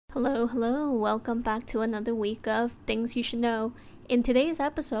Hello, hello. Welcome back to another week of Things You Should Know. In today's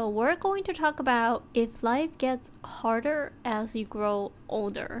episode, we're going to talk about if life gets harder as you grow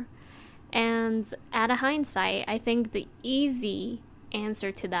older. And at a hindsight, I think the easy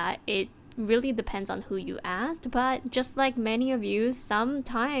answer to that, it really depends on who you asked, but just like many of you,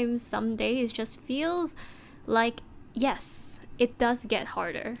 sometimes, some days just feels like yes, it does get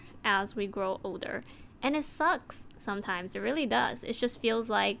harder as we grow older. And it sucks sometimes. It really does. It just feels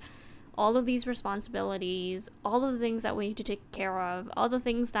like all of these responsibilities, all of the things that we need to take care of, all the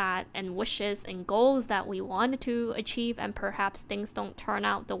things that and wishes and goals that we wanted to achieve, and perhaps things don't turn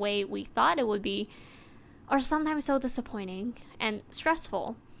out the way we thought it would be, are sometimes so disappointing and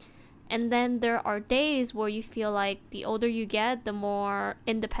stressful. And then there are days where you feel like the older you get, the more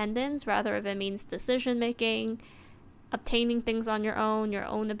independence, rather if it means decision making, obtaining things on your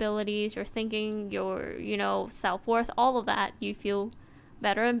own abilities, your thinking, your, self-worth, all of that, you feel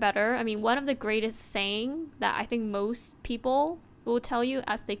better and better. I mean, one of the greatest saying that I think most people will tell you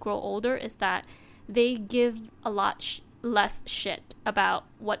as they grow older is that they give a lot less shit about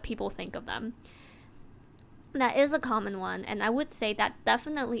what people think of them. That is a common one, and I would say that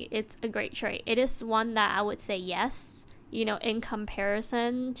definitely it's a great trait. It is one that I would say yes, in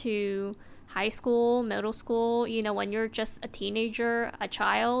comparison to high school, middle school, when you're just a teenager, a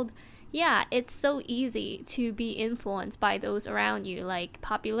child. Yeah, it's so easy to be influenced by those around you, like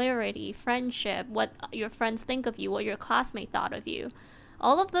popularity, friendship, what your friends think of you, what your classmate thought of you.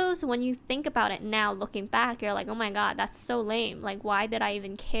 All of those, when you think about it now, looking back, you're like, oh my god, that's so lame. Like, why did I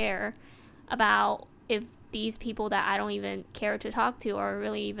even care about if these people that I don't even care to talk to or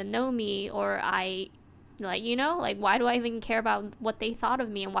really even know me, or why do I even care about what they thought of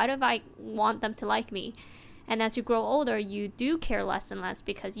me, and why do I want them to like me? And as you grow older, you do care less and less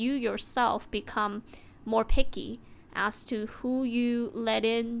because you yourself become more picky as to who you let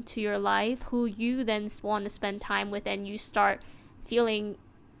into your life, who you then want to spend time with, and you start feeling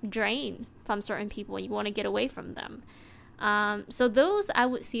drained from certain people and you want to get away from them. So those, I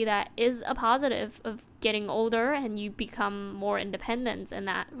would see that is a positive of getting older, and you become more independent in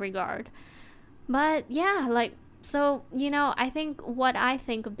that regard. But yeah, I think what I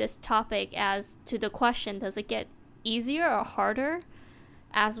think of this topic as to the question, does it get easier or harder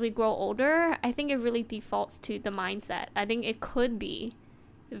as we grow older? I think it really defaults to the mindset. I think it could be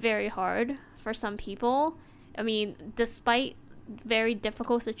very hard for some people. I mean, despite very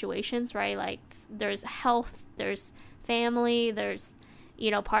difficult situations, right? Like, there's health, there's family, there's,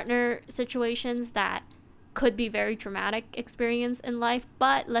 partner situations that could be very dramatic experience in life.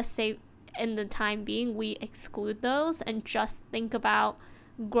 But let's say in the time being, we exclude those and just think about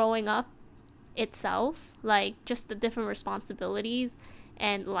growing up itself, like just the different responsibilities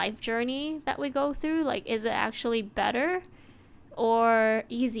and life journey that we go through. Like, is it actually better or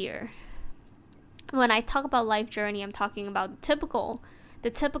easier? When I talk about life journey, I'm talking about the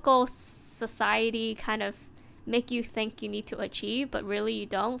typical society kind of make you think you need to achieve, but really you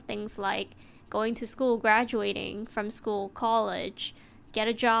don't. Things like going to school, graduating from school, college, get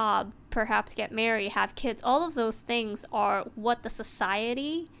a job, perhaps get married, have kids. All of those things are what the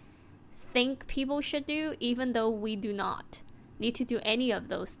society think people should do, even though we do not need to do any of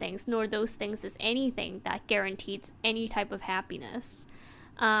those things, nor those things is anything that guarantees any type of happiness.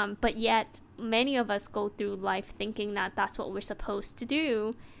 But yet, many of us go through life thinking that that's what we're supposed to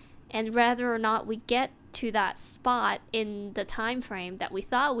do, and whether or not we get to that spot in the time frame that we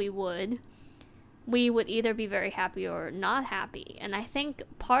thought we would either be very happy or not happy. And I think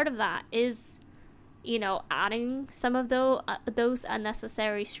part of that is, adding some of those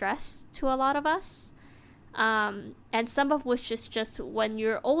unnecessary stress to a lot of us. And some of which is just when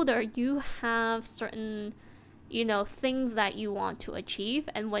you're older, you have certain, things that you want to achieve.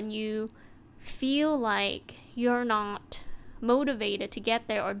 And when you feel like you're not motivated to get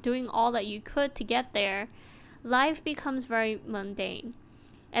there or doing all that you could to get there, life becomes very mundane.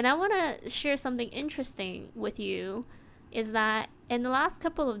 And I want to share something interesting with you, is that in the last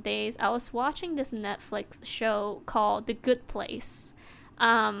couple of days, I was watching this Netflix show called The Good Place.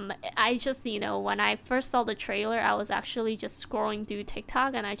 I just, when I first saw the trailer, I was actually just scrolling through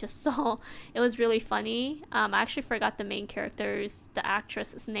TikTok, and I just saw, it was really funny. I actually forgot the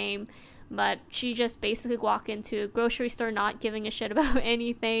actress's name, but she just basically walked into a grocery store not giving a shit about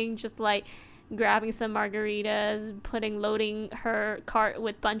anything, just like grabbing some margaritas, loading her cart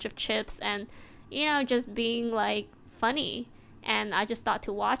with a bunch of chips, and just being like funny. And I just thought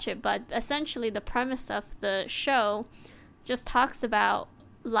to watch it. But essentially the premise of the show just talks about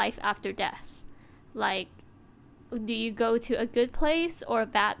life after death. Like, do you go to a good place or a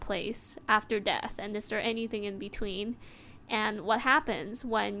bad place after death, and is there anything in between? And what happens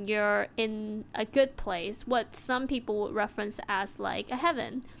when you're in a good place, what some people would reference as like a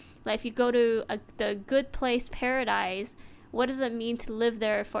heaven. Like if you go to the good place, paradise, what does it mean to live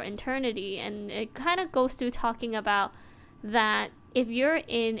there for eternity? And it kind of goes through talking about that if you're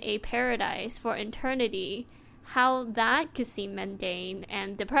in a paradise for eternity, how that could seem mundane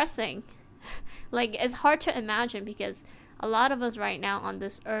and depressing. Like it's hard to imagine because a lot of us right now on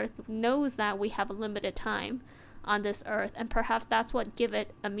this earth knows that we have a limited time on this earth, and perhaps that's what give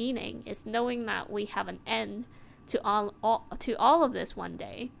it a meaning, is knowing that we have an end to all of this one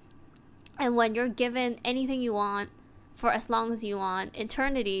day. And when you're given anything you want for as long as you want,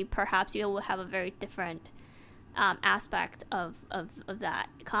 eternity, perhaps you will have a very different aspect of that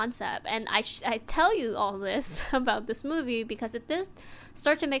concept. And I tell you all this about this movie because it did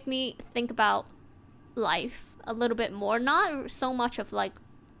start to make me think about life a little bit more, not so much of like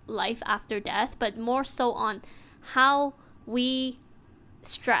life after death, but more so on how we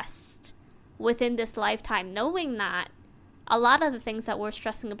stressed within this lifetime, knowing that a lot of the things that we're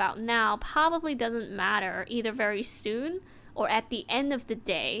stressing about now probably doesn't matter either very soon or at the end of the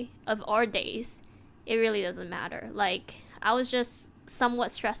day of our days. It really doesn't matter. Like I was just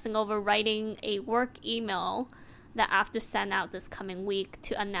somewhat stressing over writing a work email that I have to send out this coming week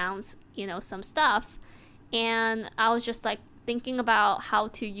to announce, some stuff. And I was just like thinking about how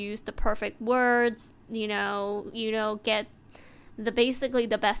to use the perfect words, get basically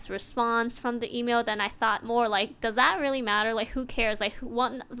the best response from the email. Then I thought more like, does that really matter? Like, who cares? Like,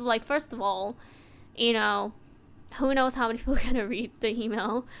 first of all, who knows how many people are gonna read the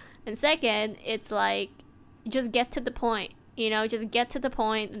email? And second, it's like, just get to the point. Just get to the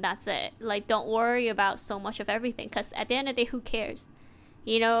point and that's it. Don't worry about so much of everything, because at the end of the day, who cares?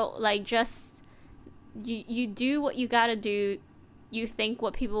 Just you do what you gotta do. You think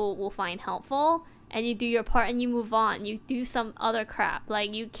what people will find helpful, and you do your part and you move on. You do some other crap.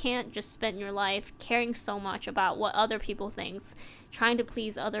 You can't just spend your life caring so much about what other people think, trying to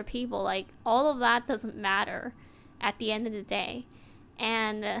please other people. All of that doesn't matter at the end of the day.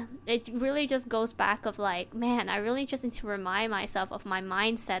 And it really just goes back of man, I really just need to remind myself of my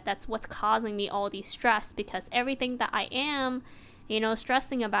mindset. That's what's causing me all these stress, because everything that I am,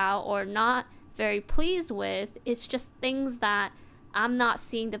 stressing about or not very pleased with, it's just things that I'm not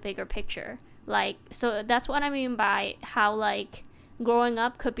seeing the bigger picture. So that's what I mean by how growing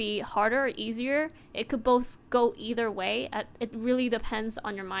up could be harder or easier. It could both go either way. It really depends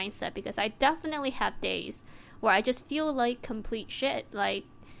on your mindset, because I definitely have days where I just feel like complete shit.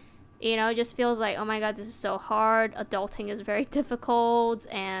 It just feels like, oh my god, this is so hard. Adulting is very difficult.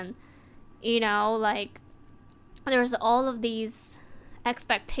 And, there's all of these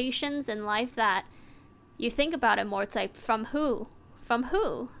expectations in life that you think about it more. It's like, from who? From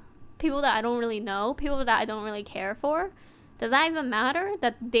who? People that I don't really know? People that I don't really care for? Does that even matter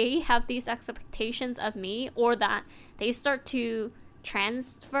that they have these expectations of me, or that they start to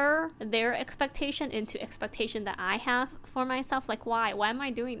transfer their expectation into expectation that I have for myself? Why am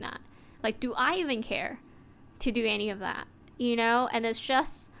I doing that? Do I even care to do any of that? And it's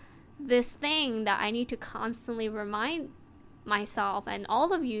just this thing that I need to constantly remind myself, and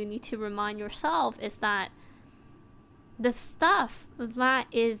all of you need to remind yourself, is that the stuff that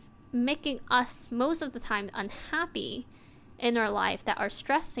is making us most of the time unhappy in our life, that are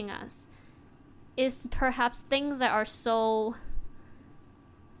stressing us, is perhaps things that are so,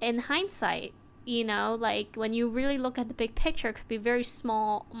 in hindsight, when you really look at the big picture, it could be very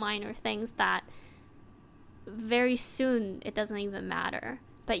small, minor things that very soon it doesn't even matter.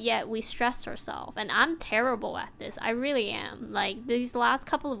 But yet we stress ourselves, and I'm terrible at this. I really am. These last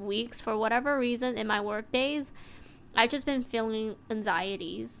couple of weeks, for whatever reason, in my work days, I've just been feeling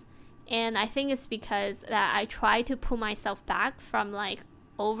anxieties. And I think it's because that I try to pull myself back from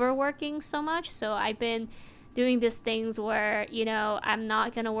overworking so much. So I've been doing these things where, I'm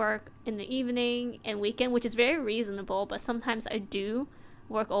not going to work in the evening and weekend, which is very reasonable, but sometimes I do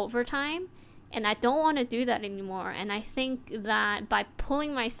work overtime, and I don't want to do that anymore. And I think that by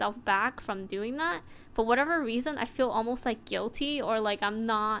pulling myself back from doing that, for whatever reason, I feel almost guilty, or I'm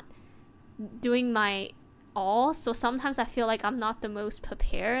not doing my all. So sometimes I feel like I'm not the most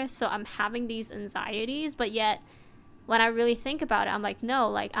prepared, so I'm having these anxieties. But yet when I really think about it, I'm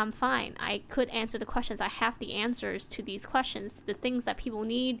no, I'm fine. I could answer the questions. I have the answers to these questions, the things that people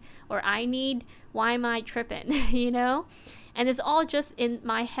need or I need. Why am I tripping? And it's all just in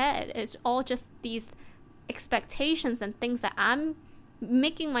my head. It's all just these expectations and things that I'm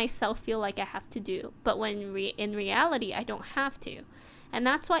making myself feel like I have to do, but when in reality I don't have to. And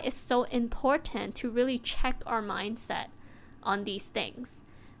that's why it's so important to really check our mindset on these things.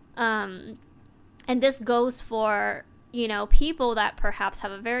 And this goes for people that perhaps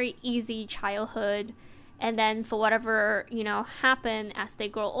have a very easy childhood, and then for whatever, happen as they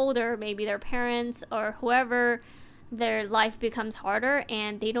grow older, maybe their parents or whoever, their life becomes harder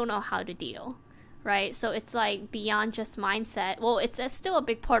and they don't know how to deal, right? So it's like beyond just mindset. Well, it's still a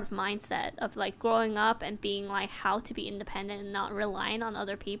big part of mindset of like growing up and being like how to be independent and not relying on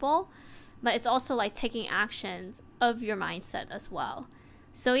other people. But it's also like taking actions of your mindset as well.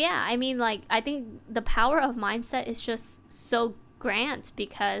 So yeah, I mean, like, I think the power of mindset is just so grand,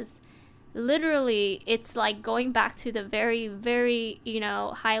 because literally it's like going back to the very, very,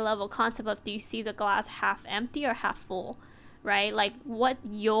 high level concept of, do you see the glass half empty or half full, right? Like what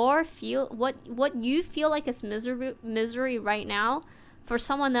you feel like is misery right now, for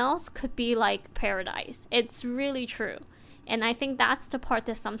someone else could be like paradise. It's really true. And I think that's the part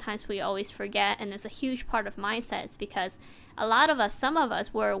that sometimes we always forget, and it's a huge part of mindset. It's because a lot of us, some of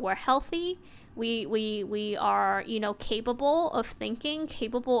us, we're healthy. We are, capable of thinking,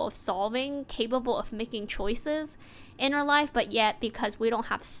 capable of solving, capable of making choices in our life, but yet because we don't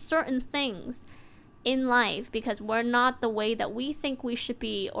have certain things in life, because we're not the way that we think we should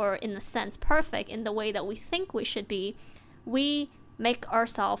be, or in a sense perfect in the way that we think we should be, we make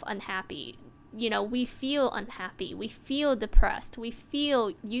ourselves unhappy. We feel unhappy, we feel depressed, we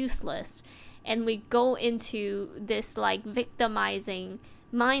feel useless, and we go into this like victimizing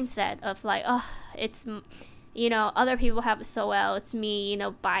mindset of like, oh, it's, other people have it so well, it's me,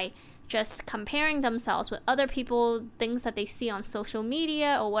 by just comparing themselves with other people, things that they see on social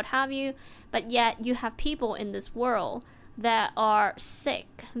media or what have you. But yet you have people in this world that are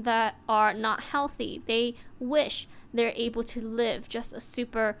sick, that are not healthy. They wish they're able to live just a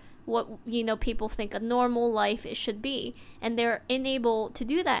super, what people think a normal life it should be, and they're unable to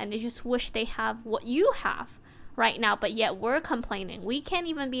do that, and they just wish they have what you have right now, but yet we're complaining. We can't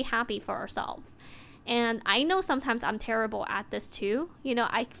even be happy for ourselves. And I know sometimes I'm terrible at this too.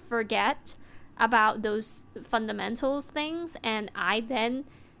 I forget about those fundamentals things, and I then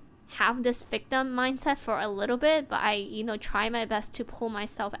have this victim mindset for a little bit, but I try my best to pull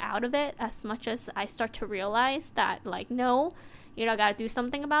myself out of it as much as I start to realize that, like, no, I gotta do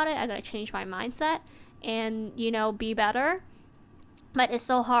something about it. I gotta change my mindset and be better. But it's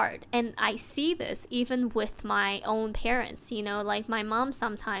so hard, and I see this even with my own parents. Like my mom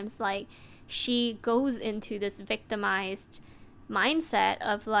sometimes, like, she goes into this victimized mindset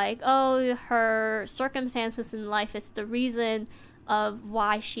of like, oh, her circumstances in life is the reason of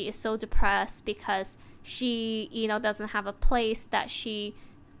why she is so depressed, because she doesn't have a place that she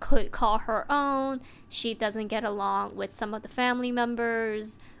could call her own. She doesn't get along with some of the family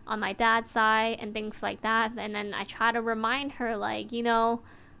members on my dad's side and things like that. And then I try to remind her, like,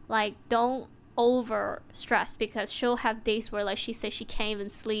 like, don't over stress, because she'll have days where, like, she says she can't even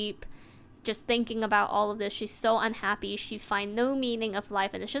sleep just thinking about all of this. She's so unhappy. She finds no meaning of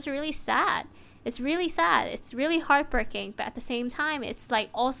life, and it's just really sad. It's really sad. It's really heartbreaking, but at the same time, it's like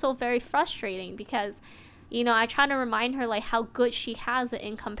also very frustrating, because I try to remind her like how good she has it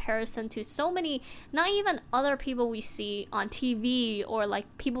in comparison to so many, not even other people we see on TV, or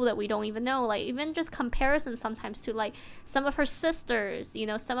like people that we don't even know, like even just comparison sometimes to like some of her sisters,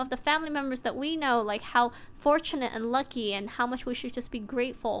 some of the family members that we know, like how fortunate and lucky, and how much we should just be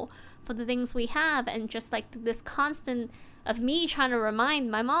grateful for the things we have. And just like this constant of me trying to remind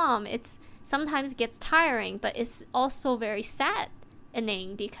my mom, it's sometimes gets tiring, but it's also very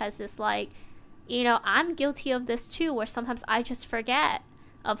saddening, because it's like, I'm guilty of this too, where sometimes I just forget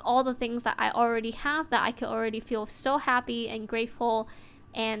of all the things that I already have, that I could already feel so happy and grateful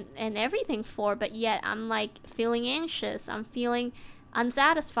and everything for, but yet I'm like feeling anxious, I'm feeling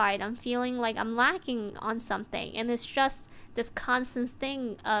unsatisfied, I'm feeling like I'm lacking on something. And it's just this constant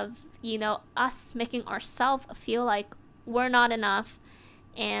thing of, us making ourselves feel like we're not enough,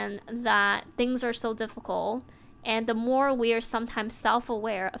 and that things are so difficult. And the more we are sometimes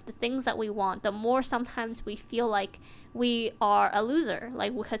self-aware of the things that we want, the more sometimes we feel like we are a loser,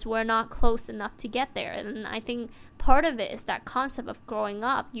 like because we're not close enough to get there. And I think part of it is that concept of growing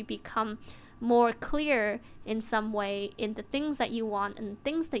up. You become more clear in some way in the things that you want and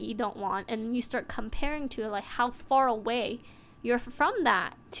things that you don't want, and you start comparing to like how far away you're from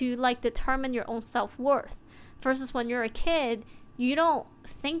that to like determine your own self-worth. Versus when you're a kid, you don't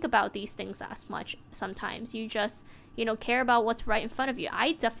think about these things as much sometimes. You just, care about what's right in front of you.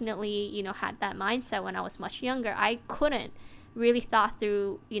 I definitely, had that mindset when I was much younger. I couldn't really thought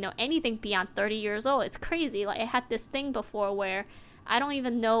through, anything beyond 30 years old. It's crazy. Like I had this thing before where I don't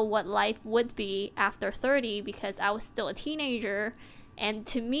even know what life would be after 30, because I was still a teenager, And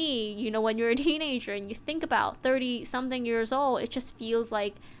to me, when you're a teenager and you think about 30 something years old, it just feels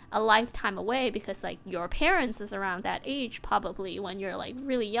like a lifetime away, because like your parents is around that age probably when you're like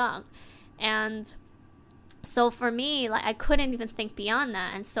really young. And so for me, like, I couldn't even think beyond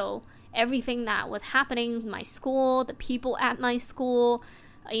that. And so everything that was happening in my school, the people at my school,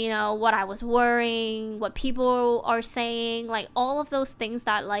 what I was wearing, what people are saying, like all of those things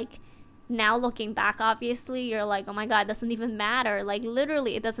that, like, now looking back, obviously you're like, oh my god, it doesn't even matter. Like,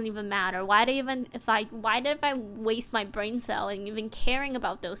 literally it doesn't even matter. Why did I waste my brain cell and even caring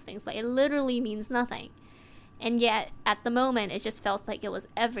about those things? Like, it literally means nothing. And yet at the moment it just felt like it was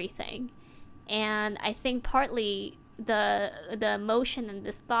everything. And I think partly the emotion and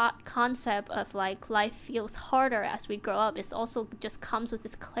this thought concept of like life feels harder as we grow up is also just comes with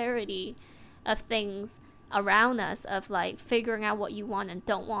this clarity of things around us, of like figuring out what you want and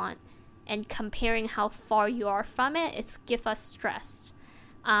don't want, and comparing how far you are from it. It's give us stress.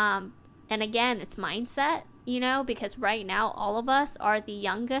 And again, it's mindset, because right now all of us are the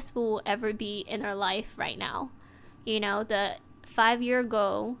youngest we will ever be in our life right now. The 5 year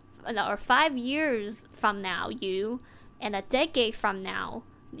ago, or 5 years from now, you, and a decade from now,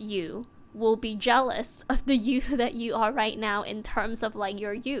 you will be jealous of the you that you are right now in terms of like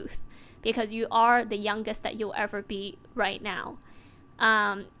your youth, because you are the youngest that you'll ever be right now.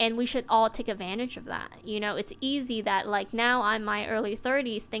 And we should all take advantage of that. It's easy that like now I'm my early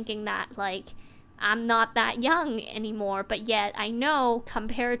 30s thinking that like I'm not that young anymore, but yet I know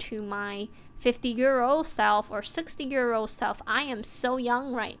compared to my 50-year-old self or 60-year-old self, I am so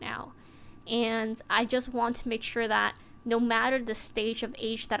young right now. And I just want to make sure that no matter the stage of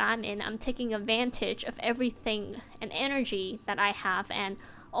age that I'm in, I'm taking advantage of everything and energy that I have, and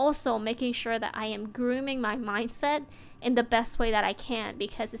also making sure that I am grooming my mindset in the best way that I can,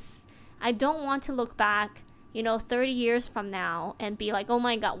 because I don't want to look back 30 years from now and be like, oh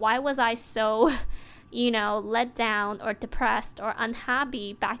my god, why was I so let down or depressed or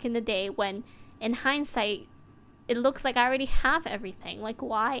unhappy back in the day, when in hindsight it looks like I already have everything. Like,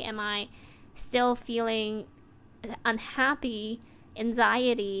 why am I still feeling unhappy,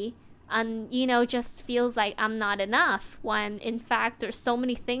 anxiety, and just feels like I'm not enough, when in fact there's so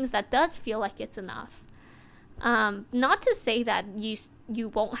many things that does feel like it's enough. Not to say that you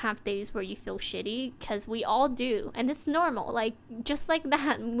won't have days where you feel shitty, because we all do, and it's normal. Like, just like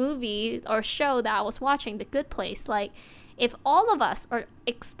that movie or show that I was watching, The Good Place, like, if all of us are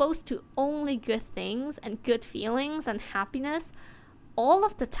exposed to only good things and good feelings and happiness all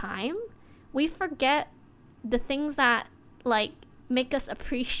of the time, we forget the things that like make us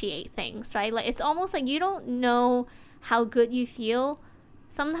appreciate things, right? Like, it's almost like you don't know how good you feel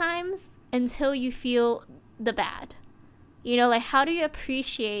sometimes until you feel the bad. Like, how do you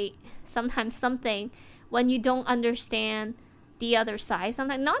appreciate sometimes something when you don't understand the other side?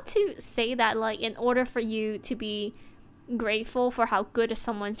 Sometimes, not to say that like in order for you to be grateful for how good is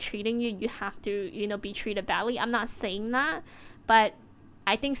someone treating you, you have to be treated badly. I'm not saying that, but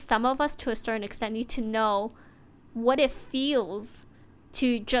I think some of us to a certain extent need to know what it feels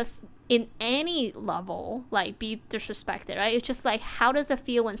to just in any level like be disrespected, right? It's just like, how does it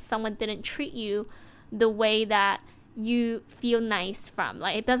feel when someone didn't treat you the way that you feel nice from?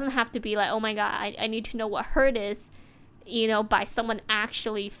 Like, it doesn't have to be like, oh my god, I need to know what hurt is, by someone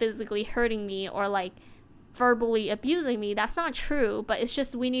actually physically hurting me or like verbally abusing me. That's not true, but it's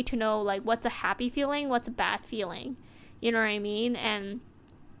just we need to know like what's a happy feeling, what's a bad feeling. You know what I mean? And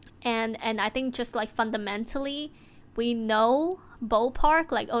I think just like fundamentally we know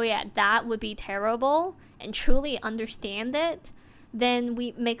ballpark, like, oh yeah, that would be terrible, and truly understand it, then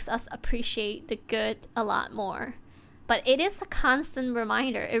we makes us appreciate the good a lot more. But it is a constant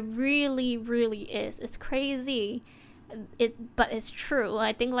reminder. It really, really is. It's crazy. But it's true.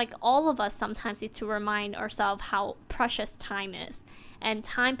 I think like all of us sometimes need to remind ourselves how precious time is. And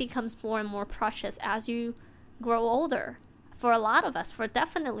time becomes more and more precious as you grow older. For a lot of us, for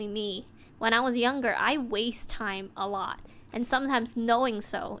definitely me. When I was younger, I waste time a lot. And sometimes knowing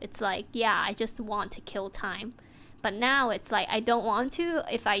so, it's like, yeah, I just want to kill time. But now it's like, I don't want to.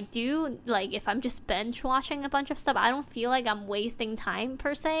 If I do, like, if I'm just binge watching a bunch of stuff, I don't feel like I'm wasting time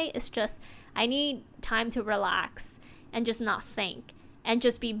per se. It's just, I need time to relax and just not think and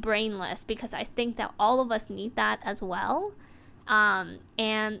just be brainless, because I think that all of us need that as well.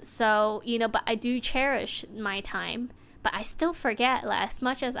 And so, but I do cherish my time, but I still forget, like, as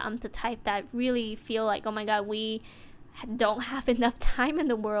much as I'm the type that really feel like, oh my god, we don't have enough time in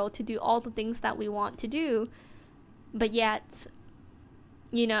the world to do all the things that we want to do. But yet,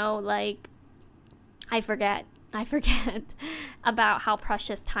 like, I forget about how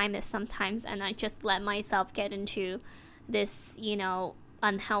precious time is sometimes, and I just let myself get into this,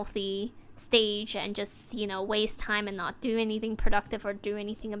 unhealthy stage and just, waste time and not do anything productive or do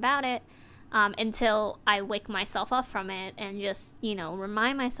anything about it, until I wake myself up from it and just,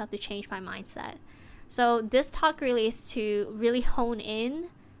 remind myself to change my mindset. So this talk really is to really hone in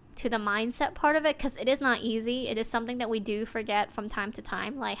to the mindset part of it, because it is not easy. It is something that we do forget from time to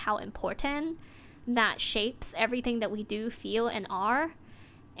time, like how important that shapes everything that we do, feel, and are.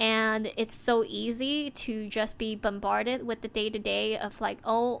 And it's so easy to just be bombarded with the day-to-day of like,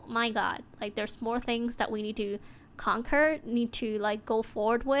 oh my god, like there's more things that we need to conquer, need to like go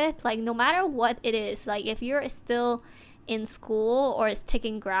forward with, like no matter what it is. Like if you're still in school or is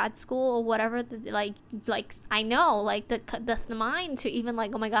taking grad school or whatever, like I know like the mind to even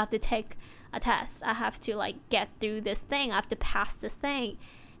like, oh my god, I have to take a test, I have to like get through this thing, I have to pass this thing,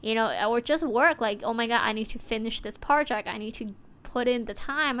 or just work, like oh my god, I need to finish this project, I need to put in the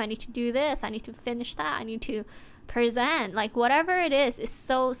time, I need to do this, I need to finish that, I need to present, like whatever it is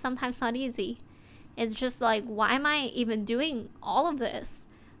so sometimes not easy. It's just like, why am I even doing all of this,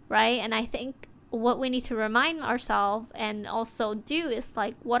 right? And I think what we need to remind ourselves and also do is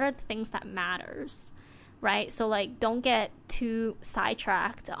like, what are the things that matters, right? So like, don't get too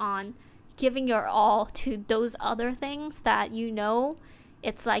sidetracked on giving your all to those other things that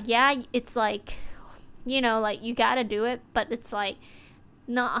it's like, yeah, it's like, like you gotta do it, but it's like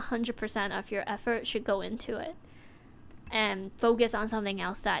not 100% of your effort should go into it, and focus on something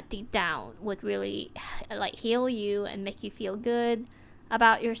else that deep down would really like heal you and make you feel good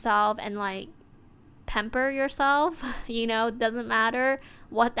about yourself and like pamper yourself. Doesn't matter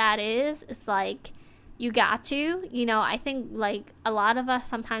what that is. It's like you got to, I think like a lot of us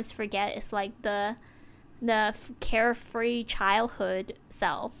sometimes forget it's like the carefree childhood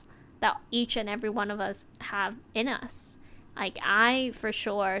self that each and every one of us have in us. Like I for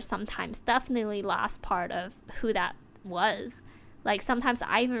sure sometimes definitely lost part of who that was. Like sometimes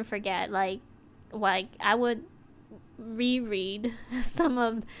I even forget, like I would reread some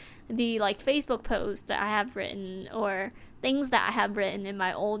of the like Facebook posts that I have written or things that I have written in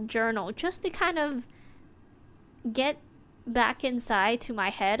my old journal, just to kind of get back inside to my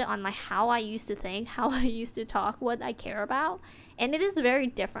head on like how I used to think, how I used to talk, what I care about. And it is very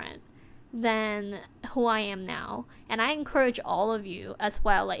different than who I am now. And I encourage all of you as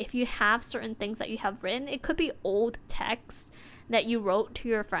well, like if you have certain things that you have written, it could be old texts that you wrote to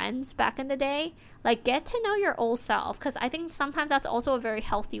your friends back in the day, like get to know your old self, because I think sometimes that's also a very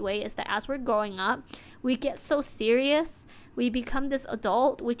healthy way, is that as we're growing up, we get so serious, we become this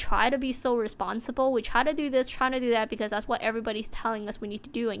adult, we try to be so responsible, we try to do this, try to do that, because that's what everybody's telling us we need to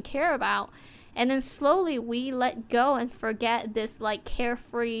do and care about. And then slowly we let go and forget this like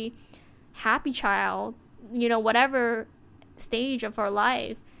carefree happy child, whatever stage of our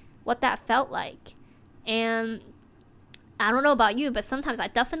life, what that felt like. And I don't know about you, but sometimes I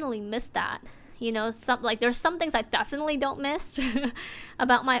definitely miss that. There's some things I definitely don't miss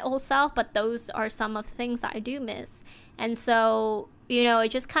about my old self, but those are some of the things that I do miss. And so, it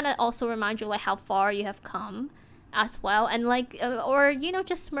just kind of also reminds you like how far you have come as well, and like or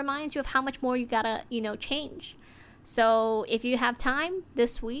just reminds you of how much more you gotta change. So if you have time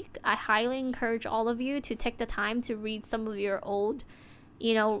this week, I highly encourage all of you to take the time to read some of your old,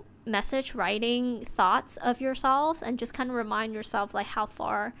 message writing thoughts of yourselves, and just kind of remind yourself like how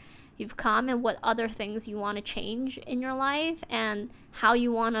far you've come and what other things you want to change in your life, and how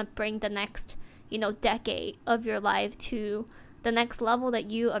you want to bring the next, decade of your life to the next level that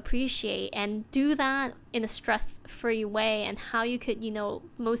you appreciate, and do that in a stress-free way, and how you could,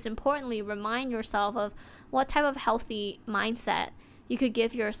 most importantly, remind yourself of what type of healthy mindset you could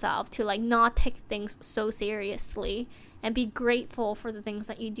give yourself to like not take things so seriously and be grateful for the things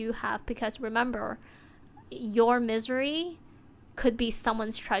that you do have. Because remember, your misery could be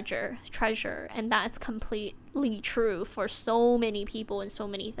someone's treasure, and that's completely true for so many people and so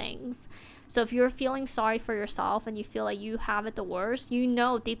many things. So if you're feeling sorry for yourself and you feel like you have it the worst,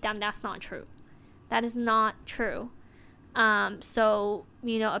 deep down that's not true. That is not true. So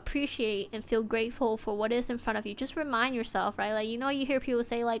appreciate and feel grateful for what is in front of you. Just remind yourself, right? Like, you hear people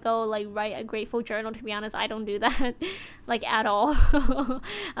say like, oh, like write a grateful journal. To be honest, I don't do that like at all.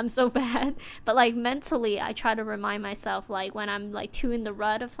 I'm so bad. But like mentally, I try to remind myself, like when I'm like too in the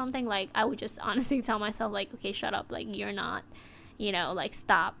rut of something, like I would just honestly tell myself like, okay, shut up, like you're not, like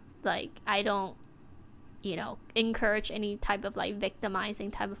stop, like I don't encourage any type of like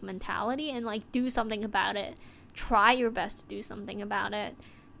victimizing type of mentality, and like do something about it. Try your best to do something about it.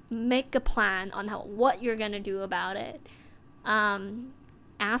 Make a plan on what you're gonna do about it.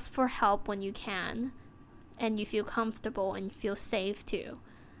 Ask for help when you can, and you feel comfortable and you feel safe too.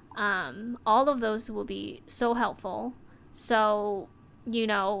 All of those will be so helpful So,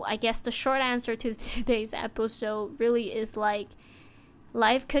 I guess the short answer to today's episode really is like,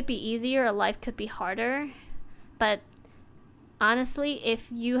 life could be easier or life could be harder, but honestly, if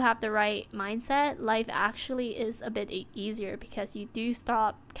you have the right mindset, life actually is a bit easier, because you do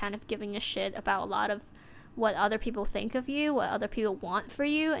stop kind of giving a shit about a lot of what other people think of you, what other people want for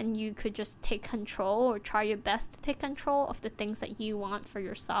you, and you could just take control, or try your best to take control of the things that you want for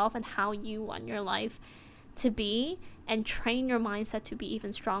yourself and how you want your life to be, and train your mindset to be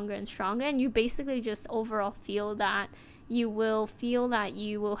even stronger and stronger. And you basically just overall feel that you will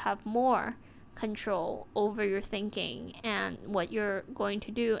have more control over your thinking and what you're going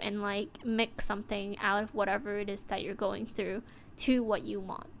to do, and like mix something out of whatever it is that you're going through to what you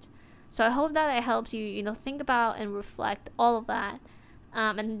want. So I hope that it helps you, think about and reflect all of that,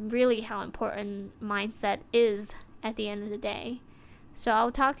 and really how important mindset is at the end of the day. So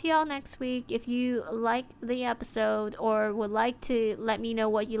I'll talk to y'all next week. If you like the episode or would like to let me know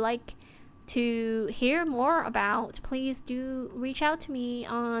what you like to hear more about, please do reach out to me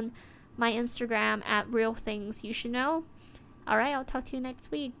on my Instagram at Real Things You Should Know. Alright, I'll talk to you next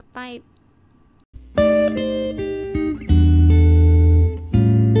week. Bye.